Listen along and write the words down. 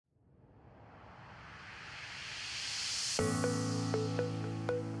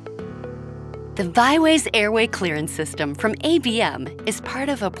The BiWaze Airway Clearance System from ABM is part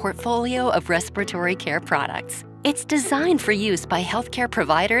of a portfolio of respiratory care products. It's designed for use by healthcare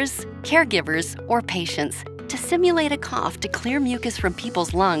providers, caregivers, or patients to simulate a cough to clear mucus from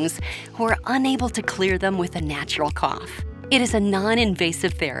people's lungs who are unable to clear them with a natural cough. It is a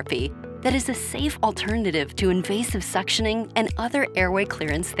non-invasive therapy that is a safe alternative to invasive suctioning and other airway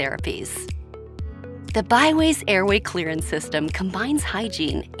clearance therapies. The BiWaze Airway Clearance System combines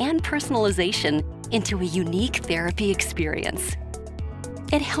hygiene and personalization into a unique therapy experience.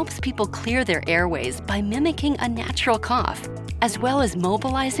 It helps people clear their airways by mimicking a natural cough, as well as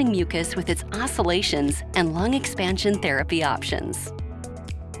mobilizing mucus with its oscillations and lung expansion therapy options.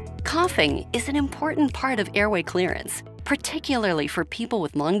 Coughing is an important part of airway clearance, particularly for people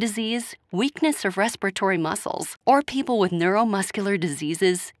with lung disease, weakness of respiratory muscles, or people with neuromuscular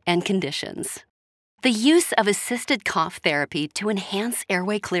diseases and conditions. The use of assisted cough therapy to enhance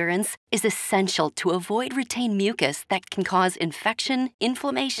airway clearance is essential to avoid retained mucus that can cause infection,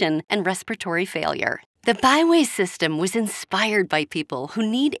 inflammation, and respiratory failure. The BiWaze system was inspired by people who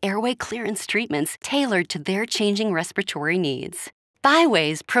need airway clearance treatments tailored to their changing respiratory needs.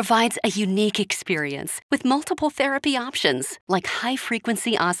 BiWaze provides a unique experience with multiple therapy options like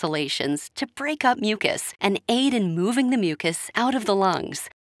high-frequency oscillations to break up mucus and aid in moving the mucus out of the lungs.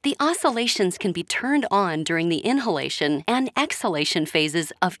 The oscillations can be turned on during the inhalation and exhalation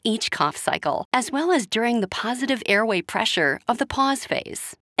phases of each cough cycle, as well as during the positive airway pressure of the pause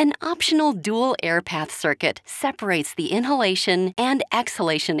phase. An optional dual air path circuit separates the inhalation and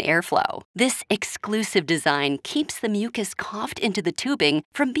exhalation airflow. This exclusive design keeps the mucus coughed into the tubing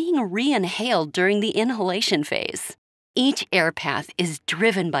from being re-inhaled during the inhalation phase. Each air path is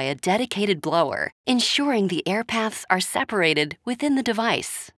driven by a dedicated blower, ensuring the air paths are separated within the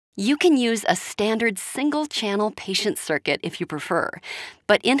device. You can use a standard single-channel patient circuit if you prefer,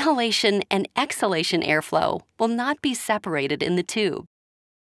 but inhalation and exhalation airflow will not be separated in the tube.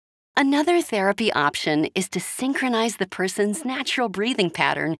 Another therapy option is to synchronize the person's natural breathing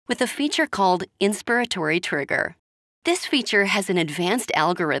pattern with a feature called Respiratory trigger. This feature has an advanced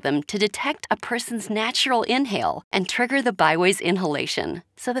algorithm to detect a person's natural inhale and trigger the BiWaze inhalation,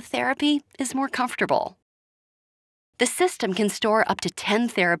 so the therapy is more comfortable. The system can store up to 10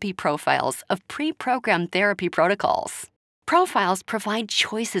 therapy profiles of pre-programmed therapy protocols. Profiles provide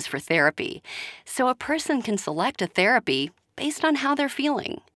choices for therapy, so a person can select a therapy based on how they're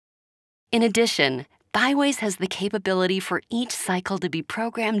feeling. In addition, BiWaze has the capability for each cycle to be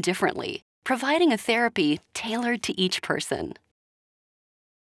programmed differently, providing a therapy tailored to each person.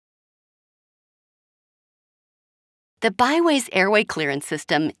 The BiWaze Airway Clearance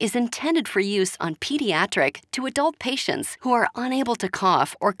System is intended for use on pediatric to adult patients who are unable to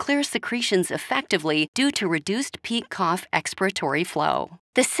cough or clear secretions effectively due to reduced peak cough expiratory flow.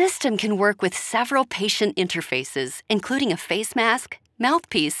 The system can work with several patient interfaces, including a face mask,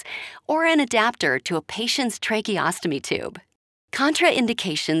 mouthpiece, or an adapter to a patient's tracheostomy tube.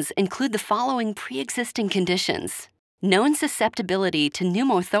 Contraindications include the following pre-existing conditions: known susceptibility to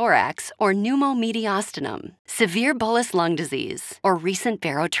pneumothorax or pneumomediastinum, severe bullous lung disease, or recent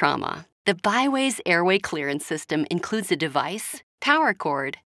barotrauma. The BiWaze Airway Clearance System includes a device, power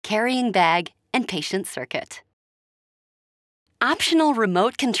cord, carrying bag, and patient circuit. Optional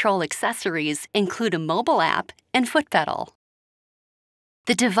remote control accessories include a mobile app and foot pedal.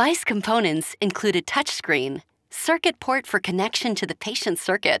 The device components include a touchscreen, circuit port for connection to the patient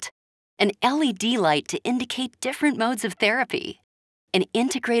circuit, an LED light to indicate different modes of therapy, an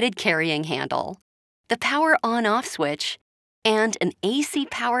integrated carrying handle, the power on-off switch, and an AC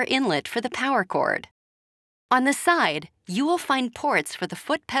power inlet for the power cord. On the side, you will find ports for the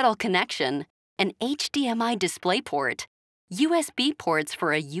foot pedal connection, an HDMI display port, USB ports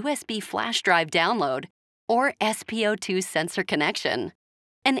for a USB flash drive download or SpO2 sensor connection,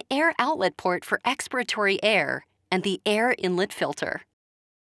 an air outlet port for expiratory air, and the air inlet filter.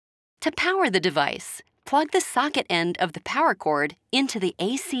 To power the device, plug the socket end of the power cord into the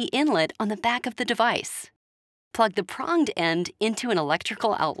AC inlet on the back of the device. Plug the pronged end into an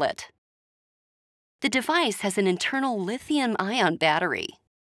electrical outlet. The device has an internal lithium-ion battery.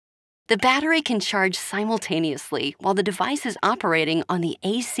 The battery can charge simultaneously while the device is operating on the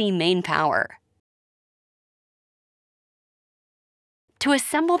AC main power. To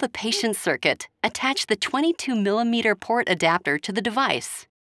assemble the patient circuit, attach the 22mm port adapter to the device.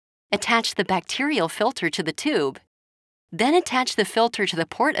 Attach the bacterial filter to the tube. Then attach the filter to the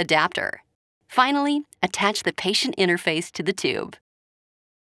port adapter. Finally, attach the patient interface to the tube.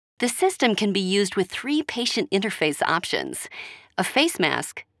 The system can be used with 3 patient interface options: a face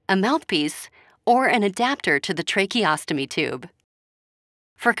mask, a mouthpiece, or an adapter to the tracheostomy tube.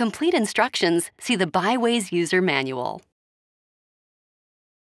 For complete instructions, see the BiWaze user manual.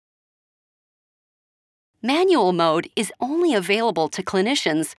 Manual mode is only available to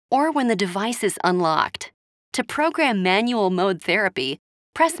clinicians or when the device is unlocked. To program manual mode therapy,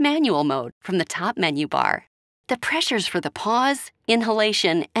 press Manual Mode from the top menu bar. The pressures for the pause,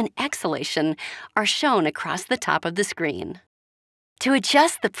 inhalation, and exhalation are shown across the top of the screen. To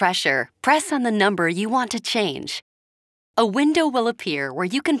adjust the pressure, press on the number you want to change. A window will appear where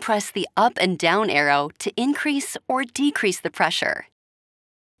you can press the up and down arrow to increase or decrease the pressure.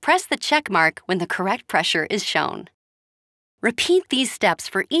 Press the check mark when the correct pressure is shown. Repeat these steps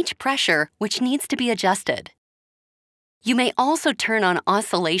for each pressure which needs to be adjusted. You may also turn on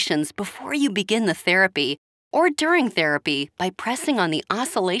oscillations before you begin the therapy or during therapy by pressing on the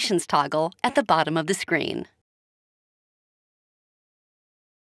oscillations toggle at the bottom of the screen.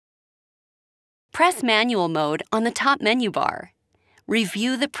 Press Manual Mode on the top menu bar.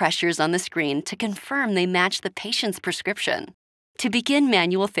 Review the pressures on the screen to confirm they match the patient's prescription. To begin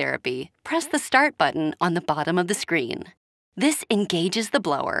manual therapy, press the Start button on the bottom of the screen. This engages the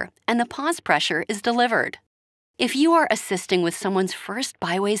blower, and the pause pressure is delivered. If you are assisting with someone's first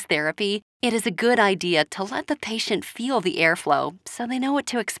BiWaze therapy, it is a good idea to let the patient feel the airflow so they know what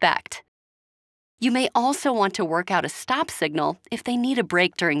to expect. You may also want to work out a stop signal if they need a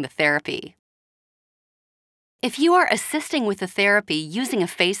break during the therapy. If you are assisting with the therapy using a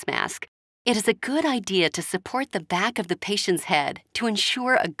face mask, it is a good idea to support the back of the patient's head to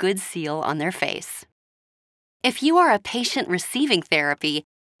ensure a good seal on their face. If you are a patient receiving therapy,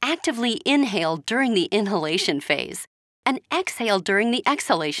 actively inhale during the inhalation phase and exhale during the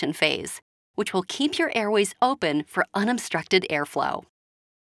exhalation phase, which will keep your airways open for unobstructed airflow.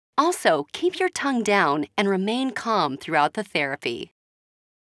 Also, keep your tongue down and remain calm throughout the therapy.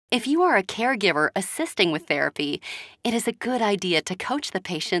 If you are a caregiver assisting with therapy, it is a good idea to coach the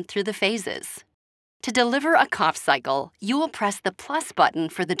patient through the phases. To deliver a cough cycle, you will press the plus button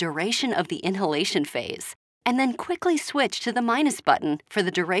for the duration of the inhalation phase, and then quickly switch to the minus button for the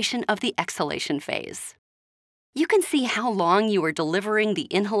duration of the exhalation phase. You can see how long you are delivering the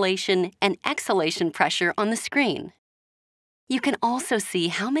inhalation and exhalation pressure on the screen. You can also see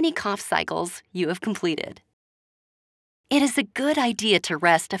how many cough cycles you have completed. It is a good idea to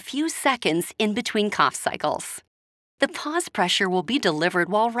rest a few seconds in between cough cycles. The pause pressure will be delivered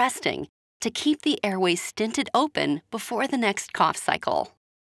while resting to keep the airways stinted open before the next cough cycle.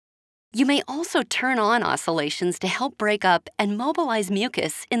 You may also turn on oscillations to help break up and mobilize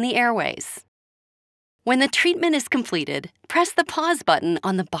mucus in the airways. When the treatment is completed, press the pause button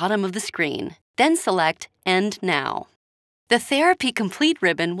on the bottom of the screen, then select End Now. The Therapy Complete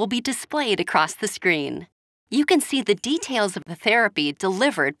ribbon will be displayed across the screen. You can see the details of the therapy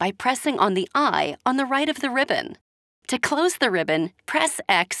delivered by pressing on the eye on the right of the ribbon. To close the ribbon, press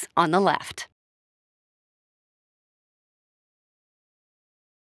X on the left.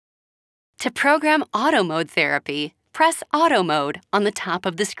 To program Auto Mode therapy, press Auto Mode on the top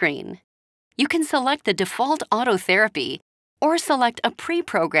of the screen. You can select the default auto therapy or select a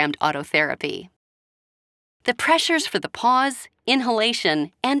pre-programmed auto therapy. The pressures for the pause,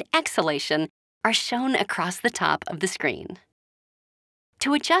 inhalation, and exhalation are shown across the top of the screen.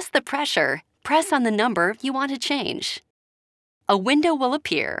 To adjust the pressure, press on the number you want to change. A window will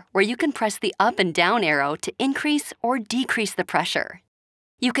appear where you can press the up and down arrow to increase or decrease the pressure.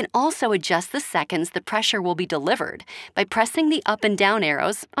 You can also adjust the seconds the pressure will be delivered by pressing the up and down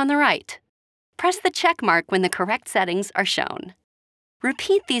arrows on the right. Press the check mark when the correct settings are shown.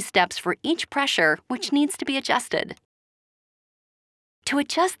 Repeat these steps for each pressure which needs to be adjusted. To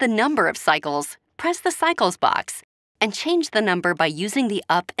adjust the number of cycles, press the Cycles box and change the number by using the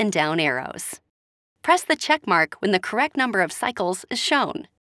up and down arrows. Press the check mark when the correct number of cycles is shown.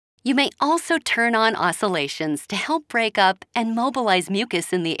 You may also turn on oscillations to help break up and mobilize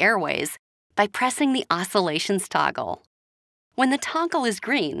mucus in the airways by pressing the Oscillations toggle. When the toggle is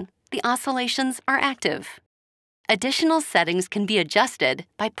green, the oscillations are active. Additional settings can be adjusted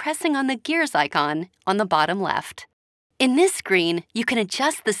by pressing on the gears icon on the bottom left. In this screen, you can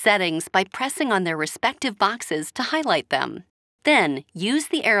adjust the settings by pressing on their respective boxes to highlight them. Then, use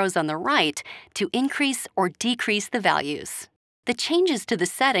the arrows on the right to increase or decrease the values. The changes to the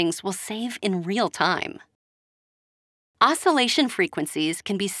settings will save in real time. Oscillation frequencies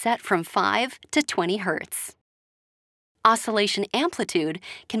can be set from 5 to 20 Hz. Oscillation amplitude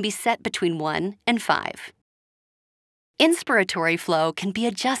can be set between 1 and 5. Inspiratory flow can be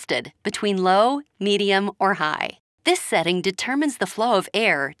adjusted between low, medium, or high. This setting determines the flow of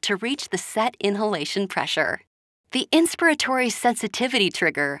air to reach the set inhalation pressure. The inspiratory sensitivity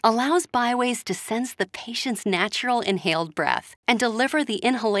trigger allows BiWaze to sense the patient's natural inhaled breath and deliver the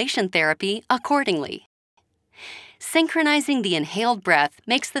inhalation therapy accordingly. Synchronizing the inhaled breath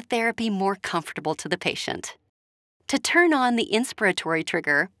makes the therapy more comfortable to the patient. To turn on the inspiratory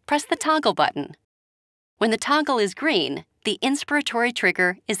trigger, press the toggle button. When the toggle is green, the inspiratory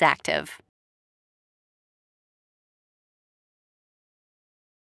trigger is active.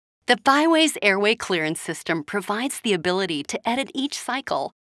 The BiWaze airway clearance system provides the ability to edit each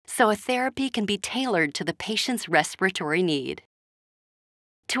cycle so a therapy can be tailored to the patient's respiratory need.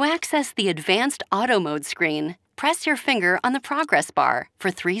 To access the advanced auto mode screen, press your finger on the progress bar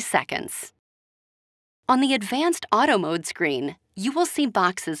for 3 seconds. On the advanced auto mode screen, you will see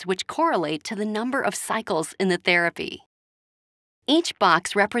boxes which correlate to the number of cycles in the therapy. Each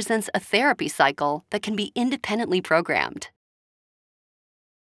box represents a therapy cycle that can be independently programmed.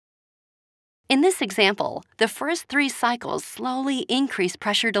 In this example, the first 3 cycles slowly increase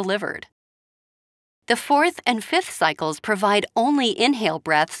pressure delivered. The 4th and 5th cycles provide only inhale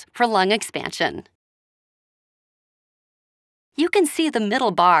breaths for lung expansion. You can see the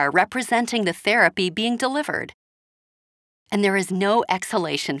middle bar representing the therapy being delivered. And there is no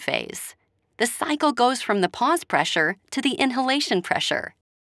exhalation phase. The cycle goes from the pause pressure to the inhalation pressure.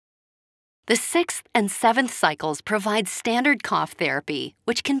 The 6th and 7th cycles provide standard cough therapy,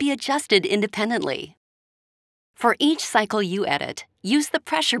 which can be adjusted independently. For each cycle you edit, use the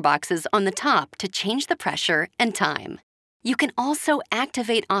pressure boxes on the top to change the pressure and time. You can also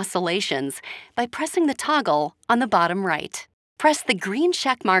activate oscillations by pressing the toggle on the bottom right. Press the green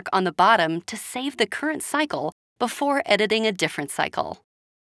check mark on the bottom to save the current cycle before editing a different cycle.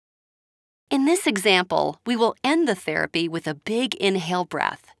 In this example, we will end the therapy with a big inhale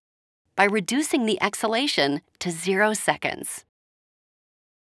breath by reducing the exhalation to 0 seconds.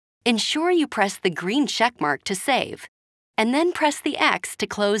 Ensure you press the green check mark to save, and then press the X to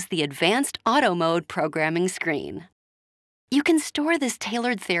close the Advanced Auto Mode programming screen. You can store this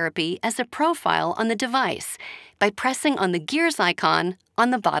tailored therapy as a profile on the device by pressing on the gears icon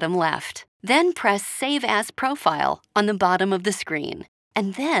on the bottom left. Then press Save As Profile on the bottom of the screen,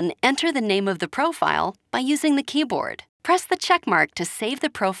 and then enter the name of the profile by using the keyboard. Press the check mark to save the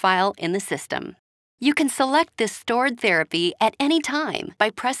profile in the system. You can select this stored therapy at any time by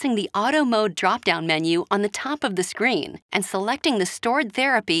pressing the Auto Mode drop-down menu on the top of the screen and selecting the stored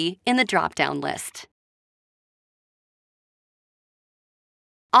therapy in the drop-down list.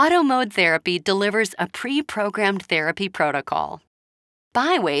 Auto Mode Therapy delivers a pre-programmed therapy protocol.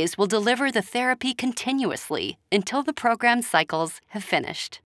 BiWaze will deliver the therapy continuously until the programmed cycles have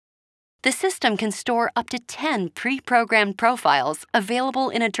finished. The system can store up to 10 pre-programmed profiles available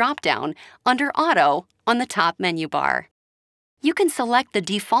in a drop-down under Auto on the top menu bar. You can select the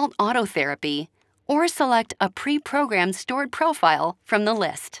default auto therapy or select a pre-programmed stored profile from the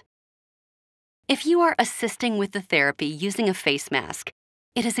list. If you are assisting with the therapy using a face mask,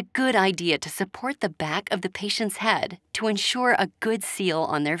 it is a good idea to support the back of the patient's head to ensure a good seal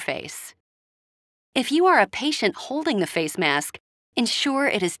on their face. If you are a patient holding the face mask, ensure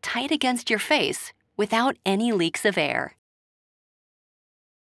it is tight against your face without any leaks of air.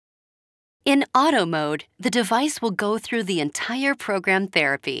 In auto mode, the device will go through the entire programmed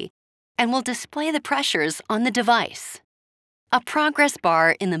therapy and will display the pressures on the device. A progress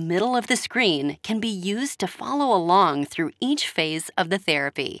bar in the middle of the screen can be used to follow along through each phase of the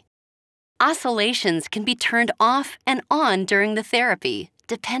therapy. Oscillations can be turned off and on during the therapy,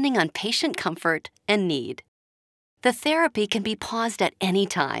 depending on patient comfort and need. The therapy can be paused at any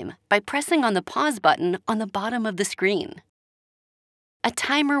time by pressing on the pause button on the bottom of the screen. A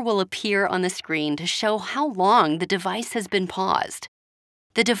timer will appear on the screen to show how long the device has been paused.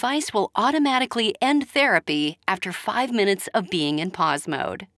 The device will automatically end therapy after 5 minutes of being in pause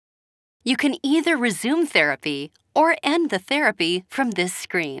mode. You can either resume therapy or end the therapy from this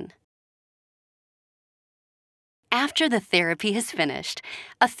screen. After the therapy has finished,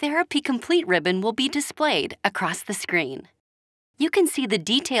 a Therapy Complete ribbon will be displayed across the screen. You can see the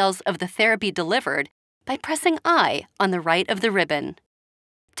details of the therapy delivered by pressing I on the right of the ribbon.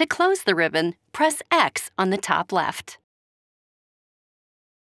 To close the ribbon, press X on the top left.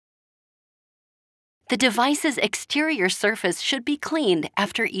 The device's exterior surface should be cleaned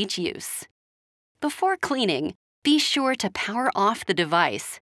after each use. Before cleaning, be sure to power off the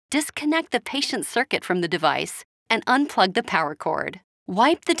device, disconnect the patient circuit from the device, and unplug the power cord.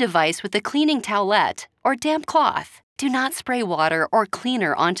 Wipe the device with a cleaning towelette or damp cloth. Do not spray water or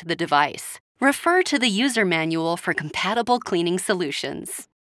cleaner onto the device. Refer to the user manual for compatible cleaning solutions.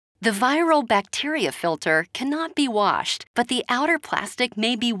 The viral bacteria filter cannot be washed, but the outer plastic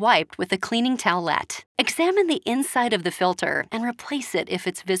may be wiped with a cleaning towelette. Examine the inside of the filter and replace it if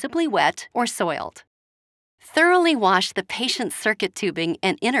it's visibly wet or soiled. Thoroughly wash the patient's circuit tubing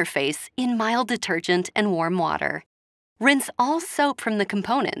and interface in mild detergent and warm water. Rinse all soap from the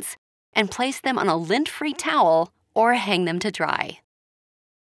components and place them on a lint-free towel or hang them to dry.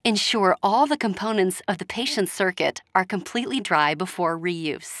 Ensure all the components of the patient's circuit are completely dry before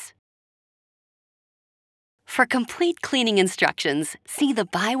reuse. For complete cleaning instructions, see the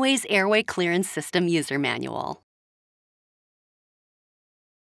BiWaze Airway Clearance System User Manual.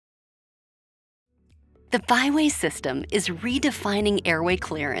 The BiWaze system is redefining airway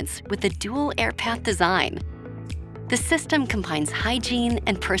clearance with a dual air path design. The system combines hygiene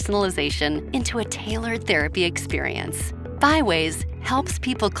and personalization into a tailored therapy experience. BiWaze helps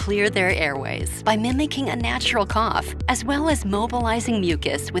people clear their airways by mimicking a natural cough, as well as mobilizing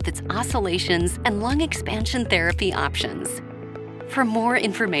mucus with its oscillations and lung expansion therapy options. For more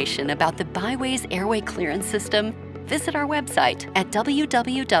information about the BiWaze Airway Clearance System, visit our website at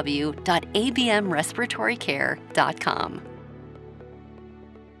www.abmrespiratorycare.com.